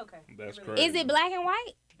it. It's okay. That's crazy. Is it black and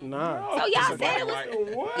white? Nah. So y'all said it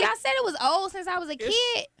was What? y'all said it was old since I was a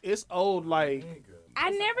kid. It's old, like, I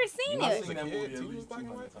never seen I've it. seen that movie at least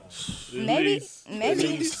 200 times. Maybe.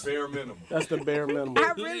 Bare minimum. that's the bare minimum.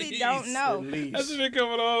 I really don't At know. That's least. been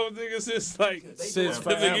coming on, nigga, since like Since the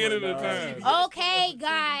forever, beginning of dog. time. Okay,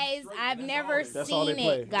 guys, I've never That's all they seen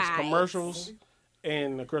play. it, guys. It's commercials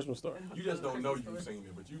and the Christmas Story. You just don't know you've seen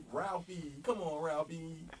it, but you, Ralphie, come on,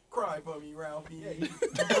 Ralphie, cry for me, Ralphie.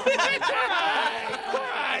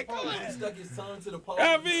 He stuck his tongue to the pole. You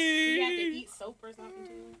have to Ralphie! eat soap or something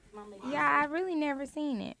too. Mom made you- Yeah, I really never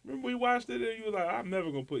seen it. Remember we watched it and you was like, I'm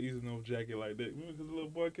never gonna put Ethan on a jacket like that. Remember because the little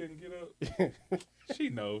boy couldn't get up? She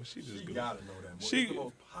knows. She just You good. gotta know that movie. She- It's the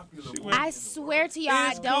most popular she movie went- I in the swear world. to y'all, I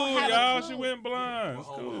It's don't cool, have y'all. a clue. She went blind. Well, It's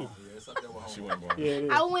hold on. cool. Yeah, it's up there with Home Alone. Yeah, it is.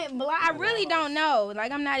 I went blind. I really don't know.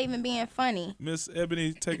 Like, I'm not even being funny. Miss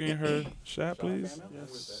Ebony taking her shot, please.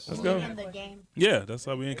 Let's go. In the game. Yeah, that's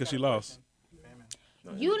how we in because she lost.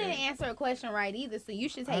 You didn't answer a question right either, so you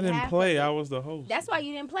should take I didn't half play. of I it. was the host. That's why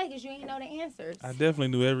you didn't play, because you didn't know the answers. I definitely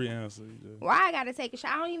knew every answer. Why I gotta take a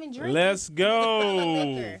shot? I don't even drink. Let's go.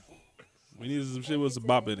 liquor. We need some shit with some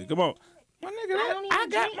bop in it. Come on. My nigga, I don't even I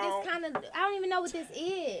got drink this kind of. I don't even know what this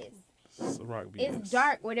is. It's a rock beat. It's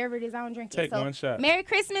dark, whatever it is. I don't drink Take it. So, one shot. Merry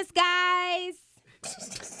Christmas, guys.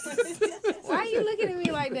 Why are you looking at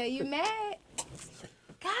me like that? You mad?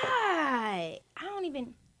 God, I don't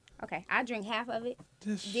even. Okay, I drink half of it.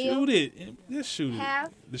 Just Deal. shoot it. Just shoot Half.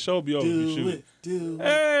 it. The show be over. if you shoot it. Do it.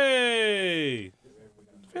 Hey,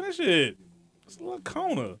 finish it. It's a little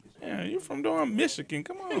Kona. Yeah, you from down Michigan.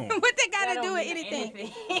 Come on. What they gotta do with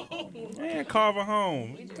anything? Man, Carver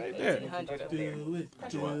home. Take that. Do it.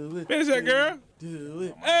 Do it. Finish that, girl. Do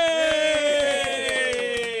it.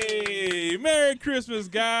 Hey! Merry Christmas,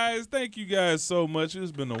 guys. Thank you guys so much.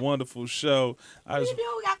 It's been a wonderful show. What do you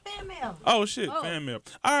do? We got fan mail. Oh, shit. Oh. Fan mail.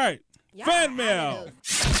 All right. Y'all Fan out mail. of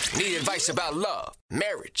Need advice about love,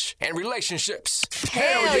 marriage, and relationships?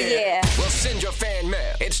 Hell yeah. Well, send your fan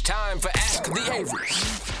mail. It's time for Ask the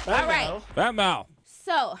Averys. All right. That mouth.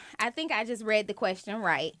 So, I think I just read the question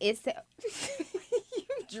right. It said, you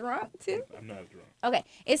drunk too? I'm not drunk. Okay.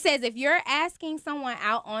 It says, if you're asking someone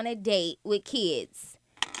out on a date with kids,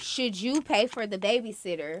 should you pay for the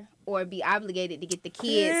babysitter or be obligated to get the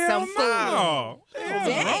kids some food? No.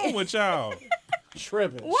 What's wrong with y'all?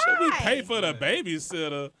 Tripping. Why? Should we pay for the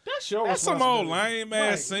babysitter? That's your That's some old responsibility. lame ass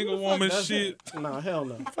Right. single Who the fuck woman does shit. that? Nah, hell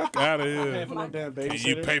no. Fuck out of Paying here. for no damn Can babysitter.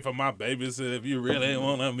 you pay for my babysitter if you really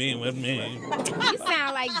want to be with me? You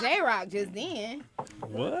sound like J-Rock just then.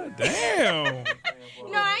 What? Damn.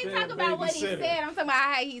 No, I ain't talking about what he babysitter. said. I'm talking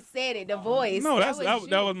about how he said it, the voice. No, that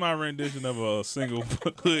you. was my rendition of a single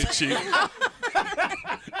hood chick.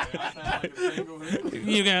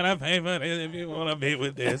 You gotta pay for this if you want to be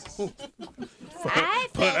with this. I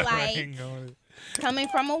Put feel a like ring on it. coming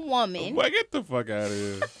from a woman. Boy, get the fuck out of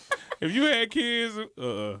here. If you had kids,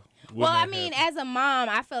 Well, I mean, as a mom,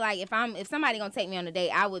 I feel like if somebody gonna take me on a date,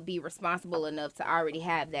 I would be responsible enough to already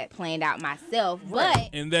have that planned out myself. But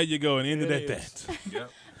and there you go, and ended at that.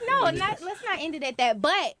 no, let's not end it at that.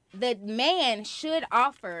 But the man should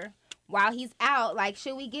offer while he's out, like,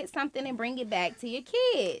 should we get something and bring it back to your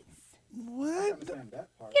kids? What?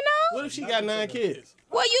 You know? What if she got 9 kids?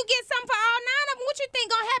 Well, you get something for all 9 of them. What you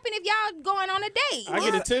think gonna happen if y'all going on a date? I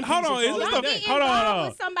get a 10 Hold on, is Don't this get the involved hold on?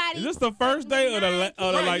 with somebody. Is this the first date or the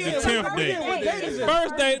like the 10th date?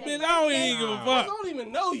 First date, bitch. I don't even give a I fuck. don't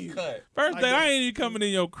even know you. First date, I ain't even coming in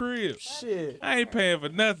your crib. Shit. I ain't paying for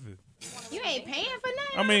nothing. You ain't paying for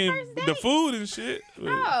nothing. I mean, on the first date? the food and shit.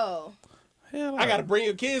 No. Hell, I gotta bring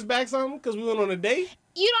your kids back something because we went on a date.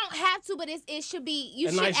 You don't have to, but it should be. You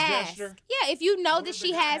A should nice ask. gesture? Yeah, if you know that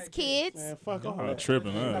she has kids. Man, fuck all I'm that.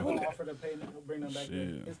 tripping, huh? Offer to pay them, bring them back.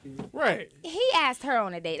 Shit. Right. He asked her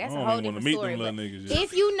on a date. That's I a don't whole even wanna different meet story. them But little niggas yet.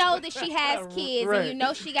 if you know that she has kids Right. and you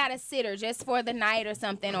know she got a sitter just for the night or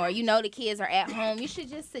something, or you know the kids are at home, you should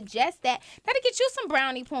just suggest that. That'll get you some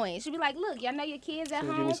brownie points. You'll be like, look, y'all know your kids at Can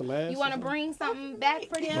you give home. me some ass You or want to something? bring something back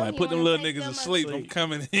for them? Like, You put them wanna little take niggas them to sleep. I'm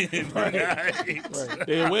coming in. Right.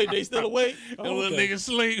 They awake. They still awake. Them little niggas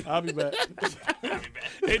sleep. I'll be back.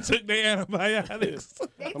 They took their antibiotics.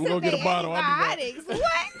 They I'm gonna took get a their bottle. I'll be back.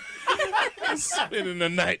 antibiotics. What? Spending the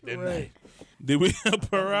night that night. Did we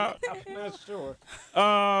help her out? I'm not sure.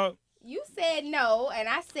 You said no, and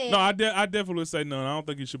I said No, I definitely would say no. I don't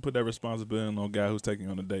think you should put that responsibility on a guy who's taking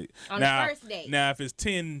you on a date. On the now, first date. Now, if it's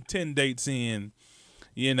 10 dates in,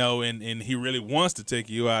 you know, and he really wants to take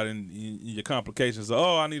you out and your complications are,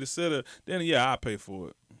 oh, I need a sitter, then yeah, I'll pay for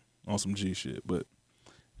it on some G shit. But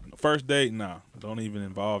first date, nah. Don't even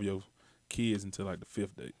involve your kids until like the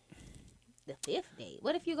 5th date. the 5th date.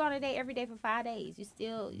 What if you go on a date every day for 5 days? You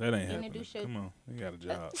still That ain't happening. introduce your Come on. You got a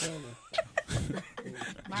job.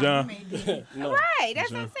 My John. roommate did. No. Right,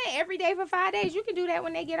 that's what I'm saying. Every day for 5 days. You can do that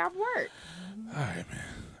when they get off work. All right, man.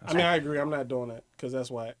 I mean, I agree. I'm not doing that because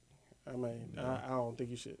that's why. I mean, I don't think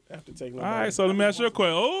you should have to take no. All right, so let me ask you a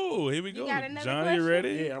question. Oh, here we go. got another Johnny, you question? ready?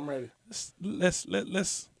 Yeah, I'm ready. Let's Flip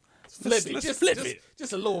it. let's Just flip just, it.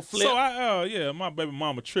 Just a little flip. So yeah, my baby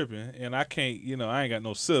mama tripping, and I can't, I ain't got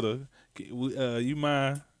no sitter. You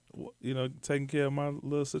mind, taking care of my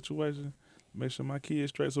little situation? Make sure my kids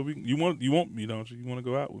straight. So you want me, don't you? You want to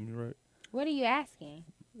go out with me, right? What are you asking?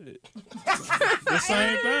 The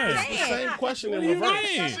same thing. the same question in What do you reverse.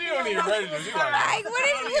 mean? She don't even register. She like, Like, what are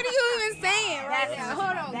you even saying right now?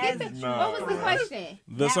 Hold on. What was the question?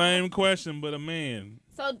 The same question, but a man.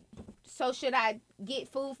 So should I get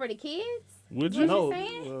food for the kids? Would you? No,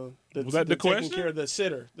 saying? Was that the taking question? care of the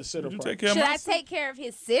sitter. The sitter Would you part. take care of Should my I take care of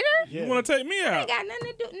his sitter? Yeah. You want to take me I out? ain't got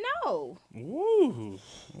nothing to do. No. Woo!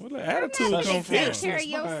 Where the attitude I'm not come taking from? care of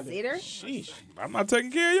your behind it. sitter. Sheesh. I'm not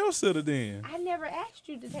taking care of your sitter then. I never asked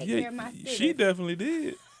you to take care of my sitter. She definitely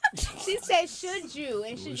did. She said, should you?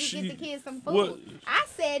 And should She- you get the kids some food? what- I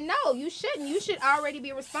said, no, you shouldn't. You should already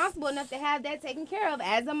be responsible enough to have that taken care of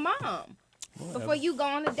as a mom before you go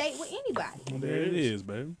on a date with anybody. Well, there it is,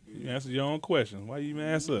 baby. You answer your own question. Why you even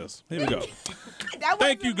ask us? Here we go. That Thank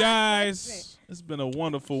wasn't you, my guys. question. It's been a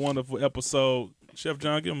wonderful, wonderful episode. Chef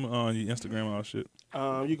John, give him on your Instagram and all shit.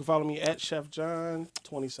 You can follow me at Chef John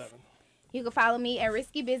 27. You can follow me at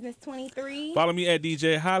Risky Business 23 Follow me at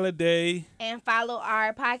DJ Holiday. and follow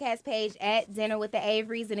our podcast page at Dinner with the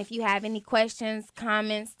Averys. And if you have any questions,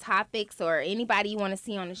 comments, topics, or anybody you want to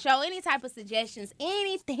see on the show, any type of suggestions,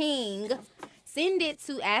 anything, send it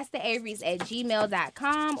to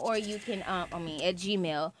asktheaverys@gmail.com, or you can, at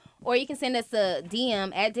Gmail, or you can send us a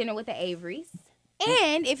DM at Dinner with the Averys.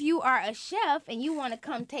 And if you are a chef and you want to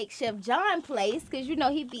come take Chef John's place, because you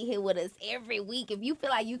know he be here with us every week. If you feel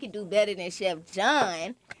like you can do better than Chef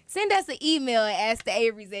John, send us an email at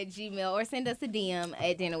asktheaverys@gmail.com or send us a DM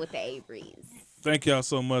at Dinner with the Averys. Thank y'all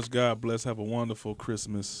so much. God bless. Have a wonderful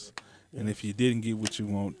Christmas. And if you didn't get what you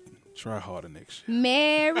want, try harder next year.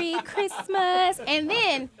 Merry Christmas. And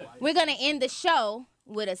then we're going to end the show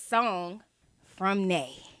with a song from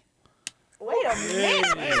Nay. Wait a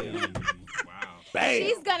minute.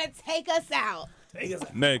 She's going to take us out.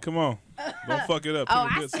 Nay, come on. Don't fuck it up. Oh,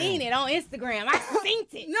 Pick a I good seen song. it on Instagram. I seen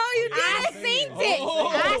it. No, you didn't. I seen it.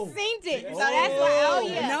 I seen it. So that's why, oh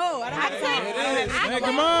yeah. No, I don't have Hey,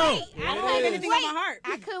 come on. I couldn't anything on my heart.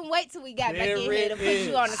 I couldn't wait till we got back There in here to it put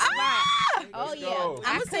you on the is. spot. Oh yeah. go. I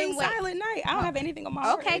I'm gonna sing couldn't wait. Silent Night. I don't have anything on my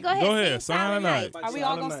heart. Okay, go ahead. Go ahead. Sing Silent Night. Are we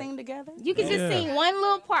all Silent gonna Night. sing together? You can just Yeah. sing one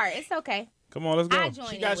little part. It's okay. Come on, let's go. I join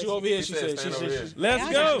She in got with you over here. She He said, said stand over here. Let's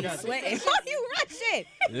go. Sweating. Oh, you rushing.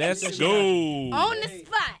 Let's go. On the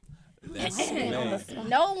spot.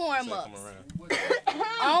 No warm ups.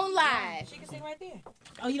 On live. She can sing right there.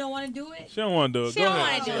 Oh, you don't want to do it? She don't want to do it. She Go don't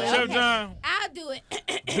ahead. want to do it. Chef Okay. John, I'll do it.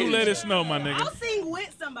 do let us know, my nigga. I'll sing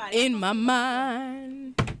with somebody. In my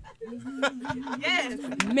mind. Yes.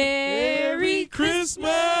 Merry Christmas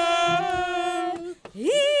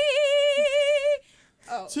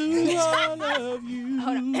Oh. to all of you.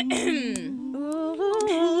 Hold on.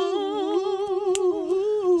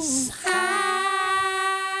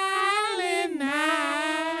 Silent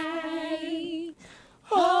night.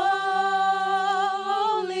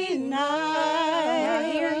 Holy night. Y'all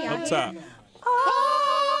hear? Y'all Up hear? top. All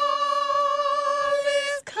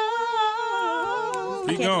is calm.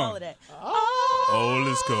 Keep Can't do all going. of that. All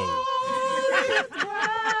is cold.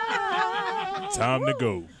 Time to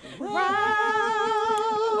go.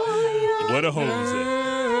 Where the hoes at?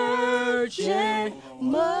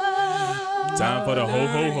 Time for the ho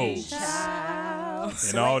ho hoes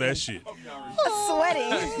and all that shit.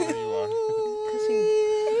 Sweating.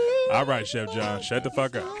 All right, Chef John, shut the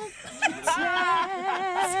fuck up.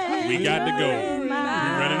 We got to go. We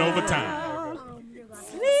running over time.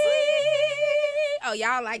 Oh,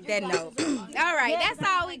 y'all like that note. All right, that's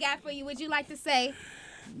all we got for you. Would you like to say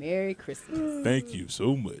Merry Christmas? Thank you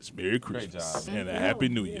so much. Merry Christmas job. and a Happy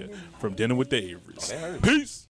New Year from Dinner with the Averys. Peace.